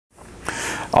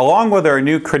Along with our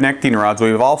new connecting rods,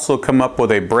 we've also come up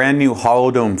with a brand new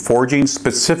hollow dome forging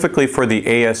specifically for the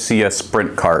ASCS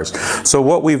sprint cars. So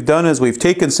what we've done is we've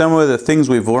taken some of the things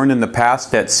we've learned in the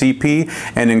past at CP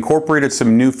and incorporated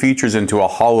some new features into a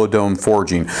hollow dome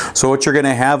forging. So what you're going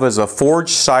to have is a forged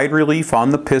side relief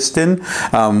on the piston,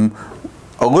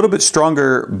 a little bit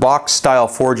stronger box style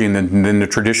forging than the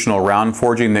traditional round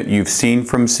forging that you've seen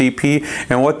from CP.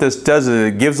 And what this does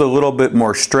is it gives a little bit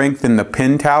more strength in the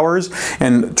pin towers.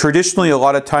 And traditionally, a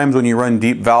lot of times when you run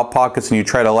deep valve pockets and you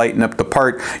try to lighten up the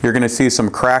part, you're going to see some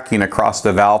cracking across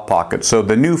the valve pocket. So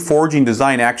the new forging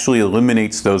design actually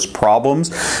eliminates those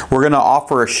problems. We're going to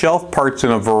offer shelf parts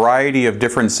in a variety of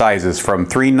different sizes, from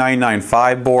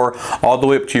 3.995 bore all the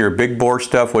way up to your big bore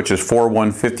stuff, which is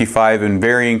 4.155, and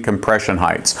varying compression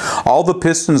height. All the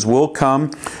pistons will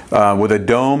come with a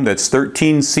dome that's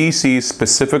 13 cc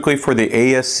specifically for the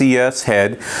ASCS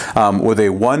head, with a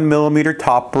 1mm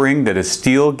top ring that is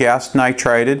steel gas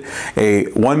nitrided, a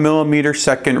 1mm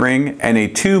second ring, and a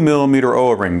 2mm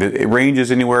O-ring that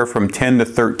ranges anywhere from 10 to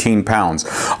 13 pounds.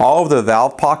 All of the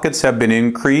valve pockets have been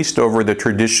increased over the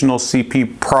traditional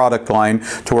CP product line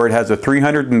to where it has a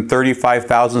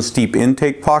 335,000 steep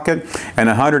intake pocket and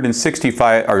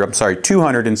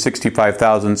 265,000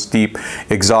 steep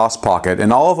exhaust pocket,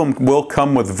 and all of them will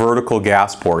come with vertical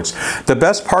gas ports. The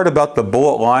best part about the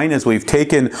Bullet line is we've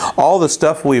taken all the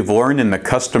stuff we've learned in the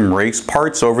custom race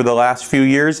parts over the last few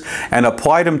years and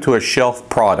applied them to a shelf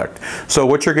product. So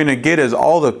what you're going to get is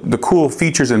all the cool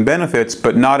features and benefits,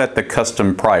 but not at the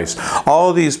custom price.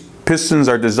 All of these pistons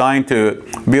are designed to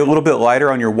be a little bit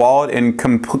lighter on your wallet and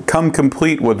come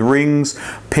complete with rings,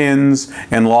 pins,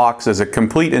 and locks as a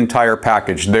complete entire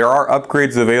package. There are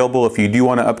upgrades available if you do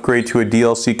want to upgrade to a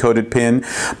DLC coated pin,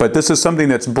 but this is something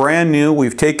that's brand new.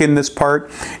 We've taken this part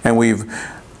and we've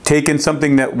taken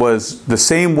something that was the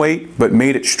same weight but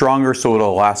made it stronger so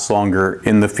it'll last longer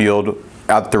in the field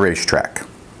at the racetrack.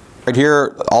 Right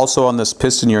here, also on this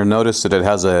piston, you'll notice that it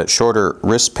has a shorter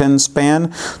wrist pin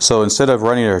span. So instead of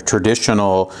running a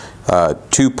traditional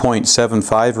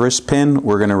 2.75 wrist pin,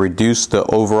 we're going to reduce the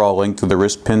overall length of the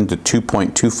wrist pin to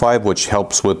 2.25, which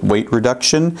helps with weight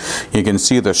reduction. You can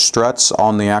see the struts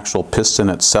on the actual piston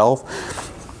itself.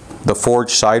 The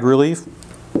forged side relief.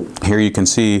 Here you can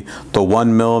see the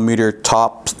 1mm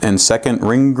top and second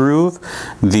ring groove,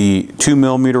 the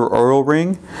 2mm oil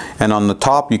ring, and on the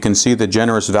top you can see the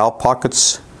generous valve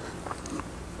pockets,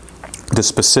 the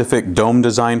specific dome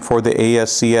design for the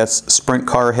ASCS sprint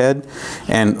car head,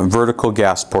 and vertical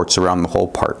gas ports around the whole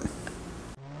part.